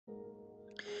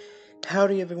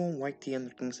Howdy everyone,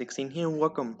 YTM16 here and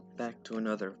welcome back to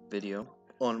another video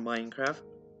on Minecraft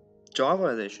Java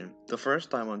Edition. The first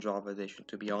time on Java Edition,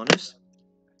 to be honest.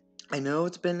 I know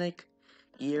it's been like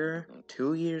year,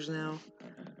 2 years now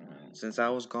since I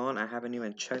was gone. I haven't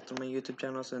even checked on my YouTube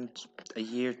channel since a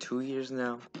year, 2 years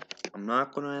now. I'm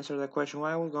not gonna answer that question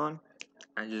why I was gone.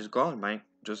 I just gone,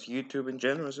 just YouTube in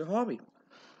general is a hobby.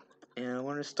 And I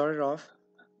want to start it off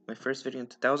my first video in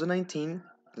 2019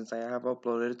 since I have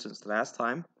uploaded it since the last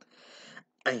time.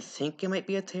 I think it might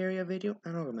be a Terraria video, I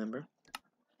don't remember.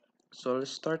 So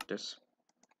let's start this.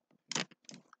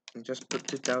 And just put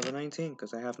 2019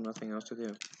 because I have nothing else to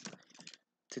do.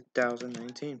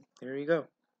 2019. There you go.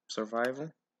 Survival.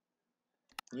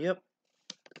 Yep.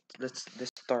 Let's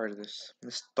start this.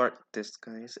 Let's start this,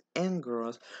 guys and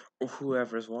girls, or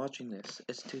whoever's watching this.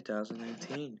 It's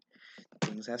 2019.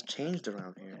 Things have changed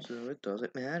around here, so it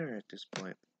doesn't matter at this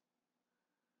point.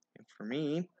 And for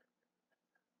me,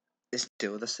 it's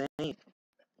still the same.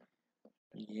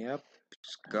 Yep.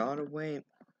 Just gotta wait.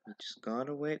 You just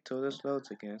gotta wait till this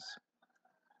loads, I guess.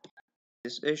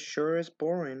 This is sure is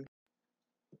boring.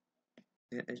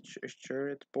 It's sure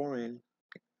it's boring.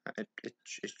 It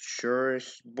sure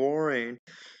is boring.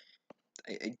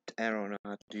 I don't know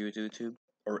how to do YouTube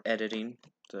or editing.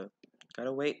 So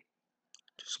gotta wait.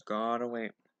 Just gotta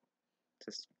wait.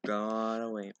 Just gotta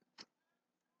wait.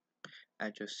 I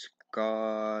just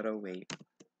gotta wait.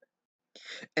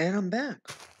 And I'm back.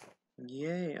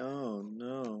 Yay. Oh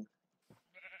no.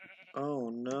 Oh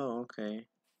no. Okay.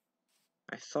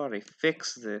 I thought I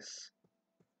fixed this.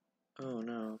 Oh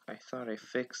no. I thought I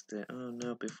fixed it. Oh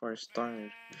no. Before I started.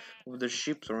 Well, there's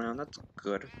sheep around. That's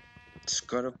good. Just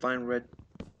gotta find red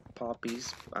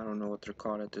poppies. I don't know what they're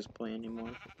called at this point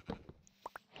anymore.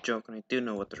 Joking, I do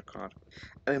know what they're called.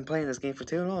 I've been playing this game for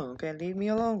too long. Okay, leave me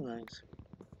alone, guys.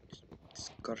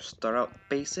 Just gotta start out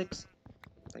basics.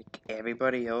 Like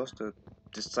everybody else that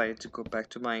decided to go back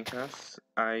to Minecraft.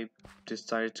 I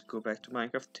decided to go back to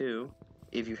Minecraft too.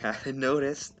 If you haven't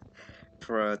noticed,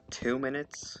 for 2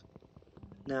 minutes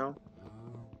now.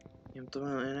 And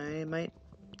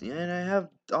I have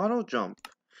auto jump.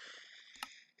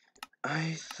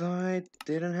 I thought I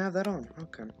didn't have that on.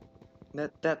 Okay.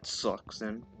 That sucks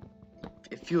then.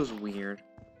 It feels weird.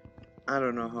 I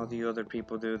don't know how the other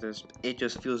people do this. It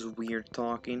just feels weird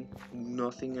talking.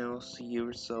 Nothing else.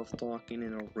 Yourself talking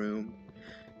in a room.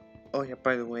 Oh yeah,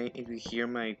 by the way, if you hear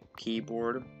my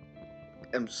keyboard,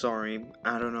 I'm sorry.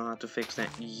 I don't know how to fix that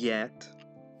yet.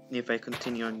 If I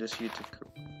continue on this YouTube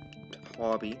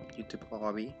hobby,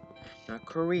 not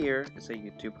career, it's a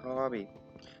YouTube hobby.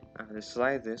 I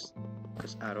decided this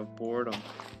because out of boredom.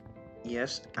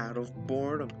 Yes, out of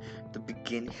boredom. The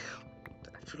beginning.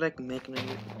 I feel like making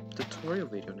a tutorial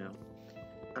video now.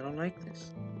 I don't like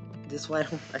this. This is why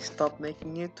I stopped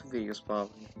making YouTube videos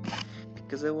probably.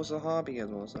 Because it was a hobby as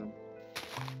well, so.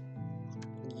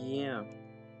 Yeah.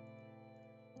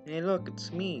 Hey look,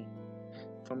 it's me.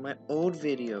 From my old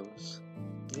videos.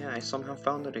 Yeah, I somehow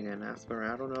found it again after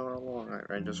I don't know how long.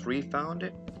 I just refound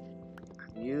it.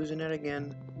 I'm using it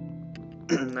again.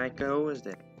 Like I always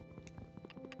did.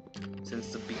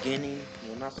 Since the beginning.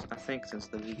 Well, not, I think since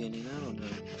the beginning. I don't know.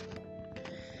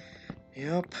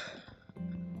 Yep.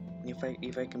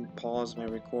 If I can pause my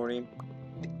recording,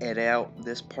 edit out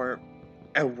this part,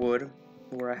 I would,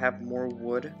 where I have more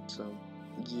wood. So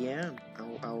yeah,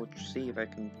 I'll see if I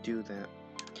can do that.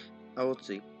 I will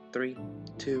see. 3,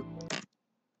 2,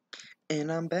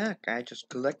 and I'm back. I just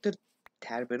collected a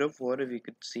tad bit of wood. If you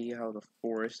could see how the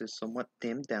forest is somewhat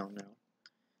dimmed down now.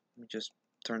 Let me just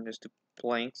turn this to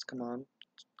planks. Come on,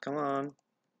 come on,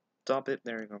 stop it.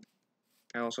 There we go.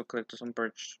 I also collected some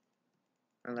birch.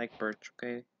 I like birch.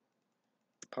 Okay.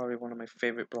 Probably one of my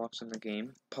favorite blocks in the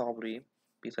game. Probably.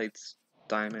 Besides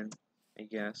diamond, I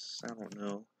guess. I don't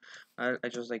know. I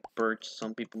just like birch.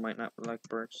 Some people might not like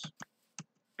birch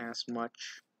as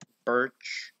much.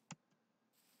 Birch.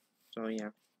 So yeah.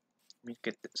 Let me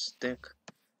get this stick.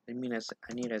 I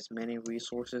need as many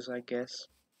resources, I guess,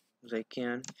 as I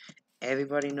can.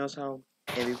 Everybody knows how.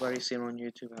 Everybody's seen on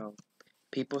YouTube how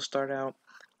people start out.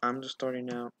 I'm just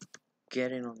starting out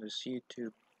getting on this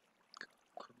YouTube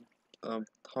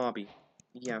hobby.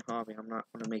 Yeah, hobby. I'm not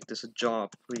gonna make this a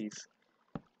job, please.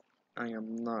 I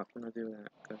am not gonna do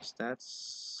that, because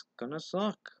that's gonna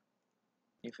suck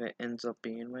if it ends up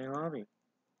being my hobby.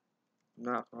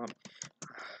 Not hobby.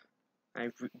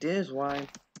 This is why I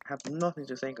have nothing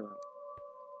to think about.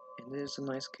 And this is a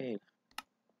nice cave.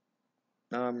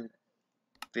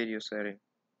 Video setting.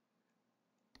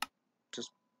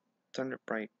 Just turn it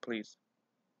bright, please.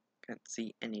 Can't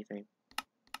see anything.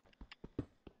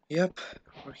 Yep,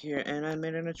 we're here, and I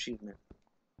made an achievement.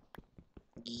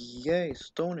 Yay,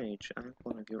 Stone Age. I'm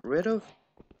gonna get rid of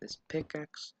this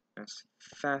pickaxe as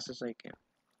fast as I can.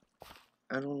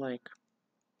 I don't like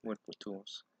wood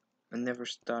tools. I never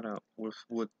start out with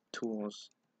wood tools.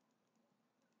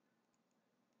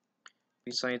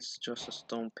 Besides just a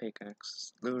stone pickaxe.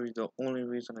 It's literally the only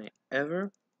reason I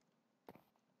ever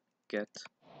get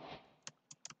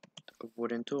a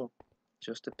wooden tool.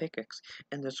 Just a pickaxe.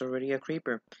 And there's already a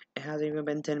creeper. It hasn't even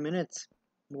been 10 minutes.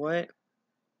 What?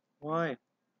 Why?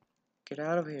 Get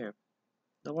out of here.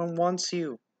 No one wants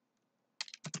you.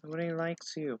 Nobody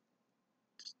likes you.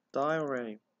 Just die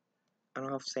already. I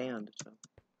don't have sand, so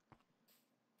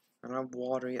I don't have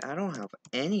water. I don't have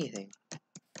anything.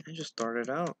 I just started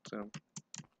out, so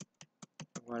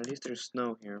well, at least there's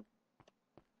snow here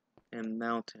and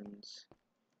mountains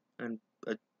and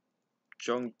a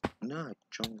not a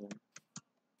jungle.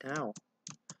 Ow,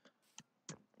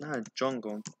 not a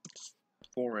jungle. It's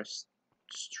forest,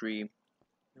 stream.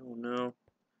 Oh no.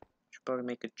 Should probably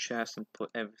make a chest and put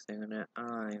everything in it.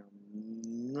 I am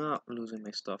not losing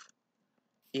my stuff,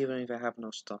 even if I have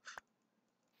no stuff.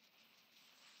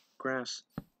 Grass,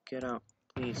 get out,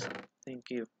 please. Thank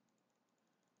you.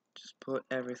 Just put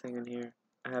everything in here.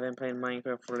 I haven't played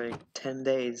Minecraft for like 10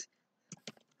 days.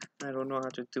 I don't know how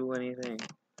to do anything.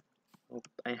 Well,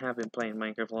 I have been playing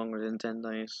Minecraft longer than 10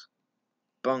 days.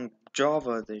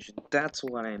 Java edition, that's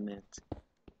what I meant.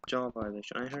 Java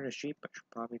edition. I heard a sheep. I should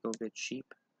probably go get sheep.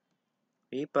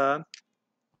 Reaper,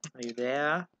 are you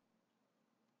there?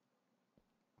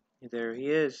 There he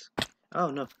is.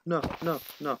 Oh no, no, no,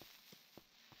 no.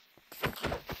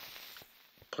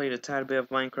 Played a tad bit of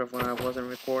Minecraft when I wasn't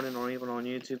recording or even on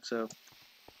YouTube, so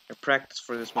I practiced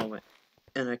for this moment.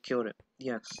 And I killed it.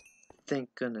 Yes.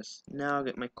 Thank goodness. Now I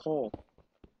get my coal.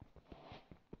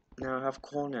 Now I have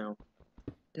coal now.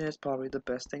 That's probably the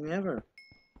best thing ever.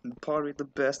 Probably the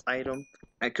best item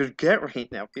I could get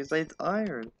right now, besides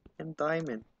iron and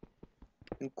diamond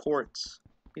and quartz.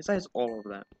 Besides all of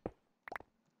that.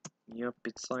 Yep,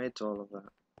 besides all of that.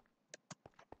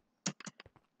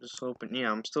 Just hoping.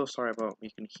 Yeah, I'm still sorry about you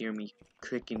can hear me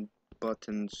clicking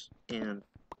buttons and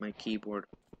my keyboard.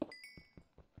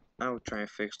 I will try and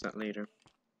fix that later.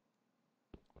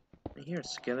 I hear a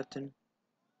skeleton.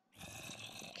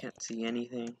 Can't see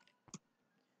anything.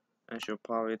 I should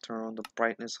probably turn on the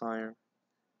brightness higher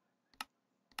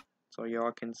so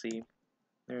y'all can see.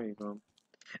 There you go.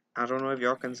 I don't know if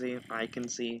y'all can see. I can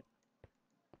see.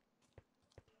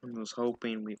 I was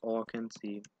hoping we all can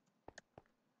see.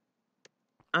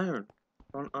 Iron.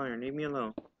 Don't iron. Leave me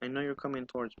alone. I know you're coming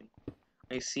towards me.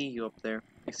 I see you up there.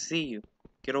 I see you.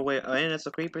 Get away. Oh, and it's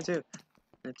a creeper too.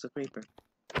 It's a creeper.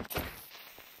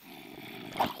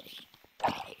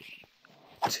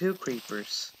 2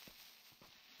 creepers.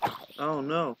 Oh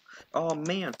no. Oh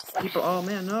man. People. Oh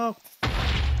man. No.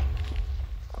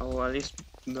 Oh, at least.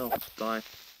 No. Die.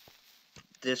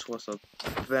 This was a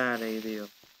bad idea.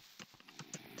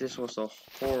 This was a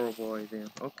horrible idea.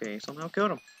 Okay, somehow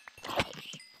killed him.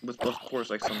 But of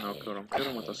course I somehow killed him. Killed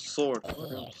him with a sword.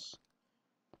 What else?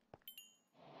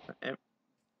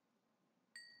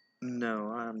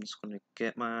 No, I'm just gonna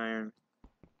get my iron.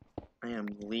 I am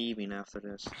leaving after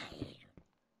this.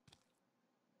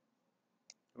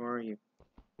 Where are you?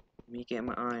 Let me get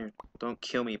my iron. Don't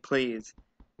kill me, please.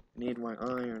 I need my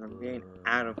iron. I'm getting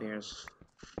out of here as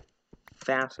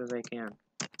fast as I can.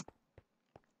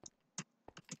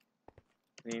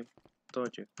 See?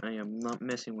 Told you. I am not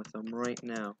messing with them right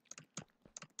now.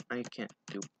 I can't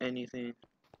do anything.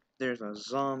 There's a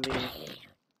zombie.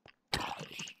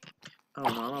 Oh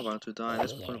no, I'm about to die.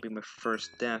 This is gonna be my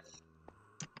first death.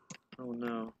 Oh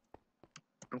no.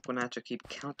 I'm gonna have to keep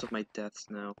count of my deaths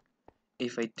now.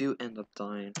 If I do end up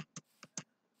dying.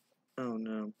 Oh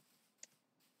no.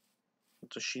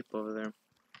 It's a sheep over there.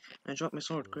 I dropped my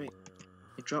sword, great.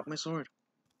 I dropped my sword.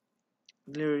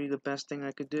 Literally the best thing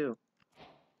I could do.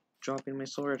 Dropping my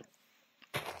sword.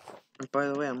 And by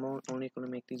the way, I'm only gonna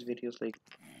make these videos like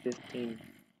 15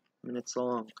 minutes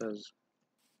long, because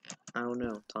I don't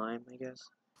know, time I guess.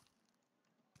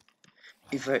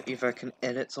 If I can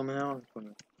edit somehow, I'm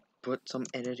gonna put some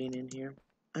editing in here.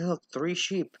 I look, 3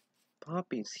 sheep.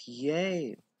 Poppies,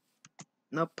 yay!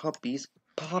 Not puppies,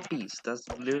 poppies. That's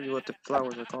literally what the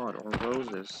flowers are called, or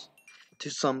roses. To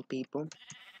some people,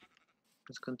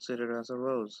 it's considered as a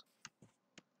rose.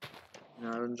 And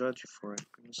I don't judge you for it.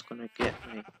 I'm just gonna get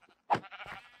my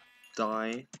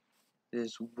dye. This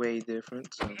is way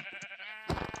different, so.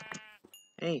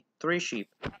 Hey, 3 sheep.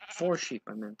 4 sheep,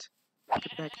 I meant.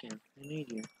 Get back here. I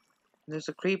need you. There's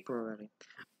a creeper already.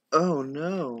 Oh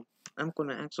no! I'm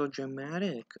gonna act so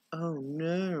dramatic. Oh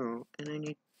no! And I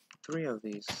need 3 of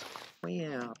these.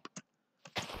 Way up.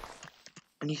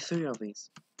 I need 3 of these.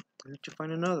 I need to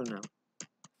find another now.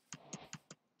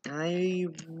 I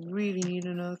really need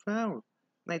another flower.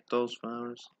 Like those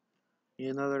flowers. Need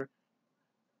another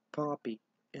poppy.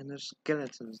 And there's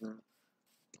skeletons now.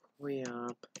 Way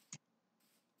up.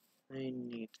 I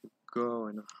need to go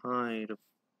and hide.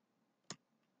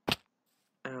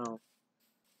 Ow.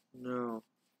 No.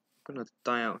 I'm gonna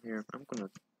die out here. I'm gonna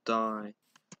die.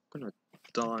 I'm gonna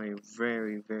die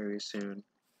very, very soon.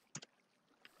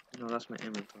 No, that's my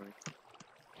inventory.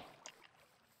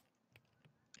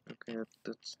 Okay,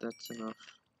 that's enough.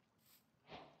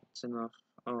 That's enough.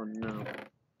 Oh no.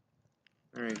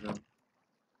 There you go.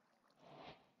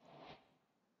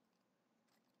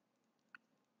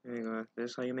 There you go.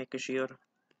 This is how you make a shield.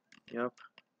 Yup.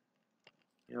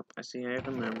 Yup. I see. I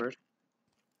remembered.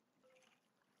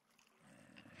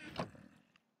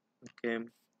 Okay.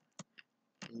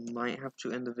 Might have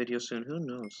to end the video soon. Who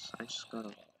knows? I just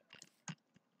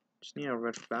need a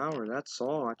red flower. That's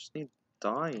all. I just need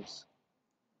dyes.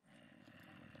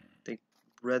 The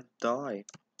red dye.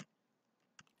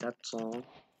 That's all.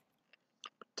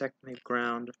 Protect my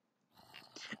ground.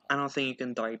 I don't think you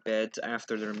can dye beds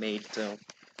after they're made, so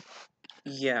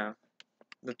yeah,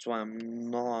 that's why I'm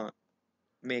not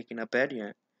making a bed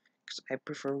yet. Because I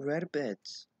prefer red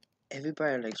beds.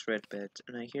 Everybody likes red beds,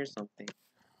 and I hear something.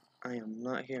 I am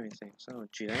not hearing things. Oh,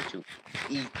 gee, I need to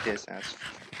eat this as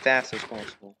fast as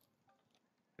possible.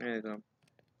 There you go.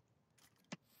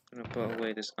 I'm gonna put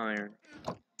away this iron.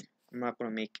 I'm not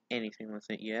gonna make anything with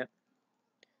it yet.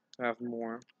 I have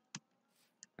more.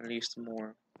 At least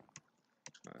more.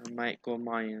 I might go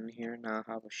mining here. Now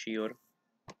I have a shield.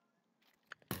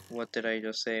 What did I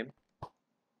just say?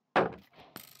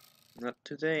 Not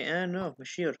today. No, my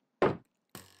shield.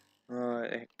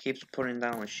 It keeps putting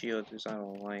down my shield because I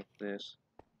don't like this.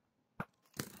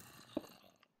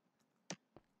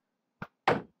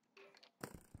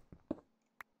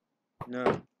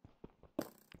 No.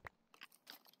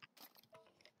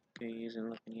 Okay, he isn't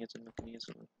looking, he isn't looking, he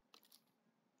isn't looking.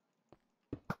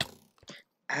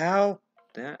 Ow!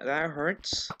 That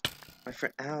hurts. My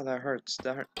friend, ow, that hurts.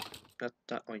 That's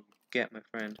what you get, my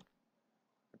friend.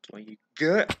 That's what you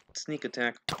get. Sneak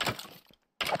attack.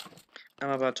 I'm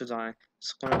about to die.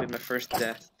 It's gonna be my first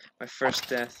death. My first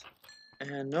death.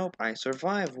 And nope, I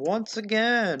survived once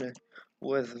again!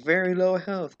 With very low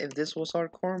health. If this was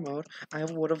hardcore mode, I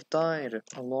would have died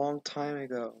a long time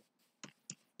ago.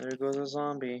 There goes a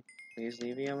zombie. Please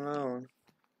leave me alone.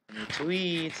 I need to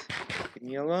eat. Leave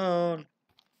me alone.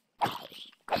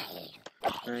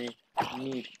 I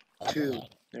need to.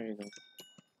 There you go.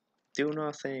 Do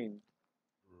nothing.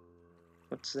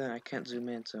 What's that? I can't zoom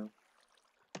in, so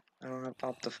I don't have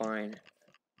Optifine.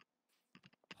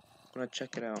 I'm gonna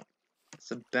check it out.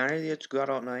 It's a bad idea to go out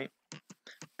at night.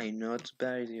 I know it's a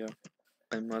bad idea.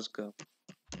 I must go.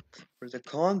 For the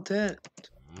content,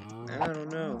 I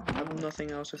don't know. I have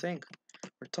nothing else to think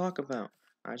or talk about.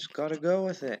 I just gotta go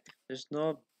with it. There's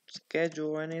no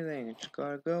schedule or anything. I just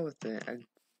gotta go with it. I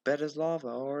bet it's lava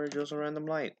or just a random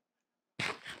light.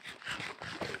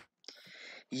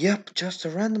 Yep, just a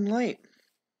random light.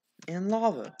 And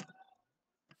lava.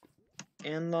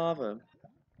 And lava.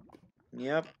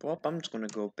 Yep, well, I'm just gonna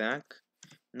go back.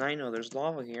 Now I know there's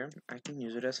lava here. I can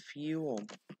use it as fuel.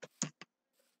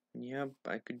 Yep,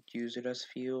 I could use it as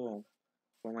fuel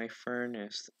for my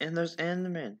furnace. And there's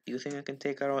Enderman. Do you think I can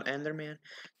take out Enderman?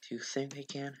 Do you think I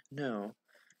can? No.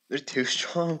 They're too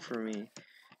strong for me.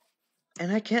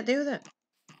 And I can't do that.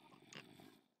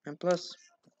 And plus,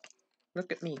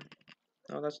 look at me.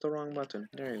 Oh, that's the wrong button.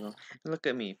 There you go. Look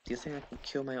at me. Do you think I can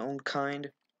kill my own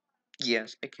kind?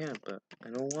 Yes, I can, but I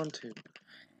don't want to.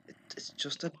 It's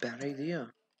just a bad idea.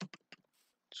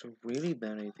 It's a really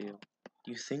bad idea.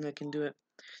 Do you think I can do it?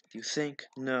 Do you think?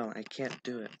 No, I can't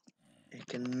do it. I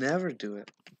can never do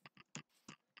it.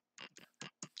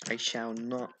 I shall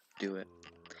not do it.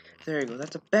 There you go.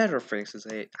 That's a better phrase to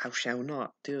say. I shall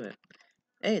not do it.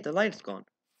 Hey, the light's gone.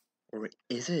 Or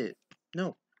is it?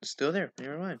 No, it's still there.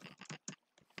 Never mind.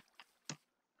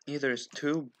 Either it's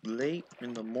too late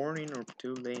in the morning or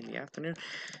too late in the afternoon.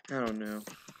 I don't know.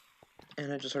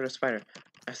 And I just heard a spider.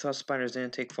 I thought spiders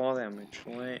didn't take fall damage.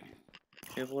 What?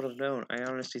 Who would have known? I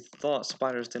honestly thought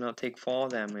spiders did not take fall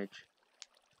damage.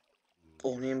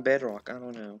 Only in Bedrock. I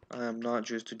don't know. I am not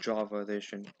used to Java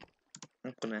Edition.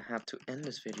 I'm gonna have to end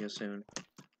this video soon.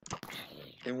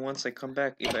 And once I come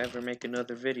back, if I ever make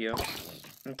another video,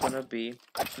 I'm gonna be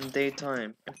in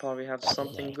daytime and probably have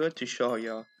something good to show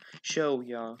y'all. Show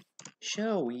y'all.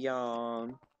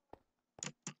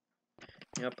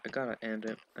 Yep, I gotta end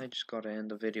it. I just gotta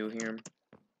end the video here.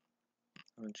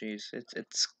 Oh jeez,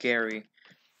 it's scary.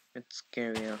 It's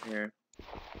scary out here.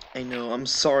 I know, I'm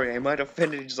sorry, I might have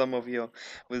offended some of you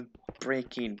with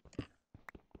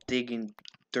digging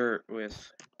dirt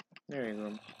with, there you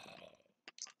go,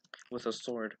 with a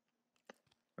sword.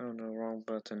 Oh no, wrong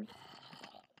button.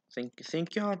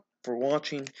 Thank y'all for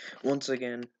watching once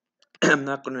again. I'm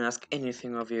not gonna ask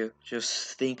anything of you,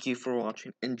 just thank you for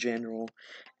watching in general.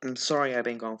 I'm sorry I've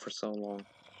been gone for so long.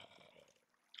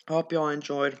 Hope y'all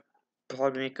enjoyed.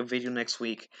 Probably make a video next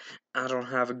week. I don't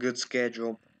have a good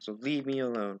schedule, so leave me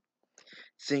alone.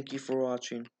 Thank you for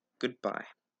watching. Goodbye.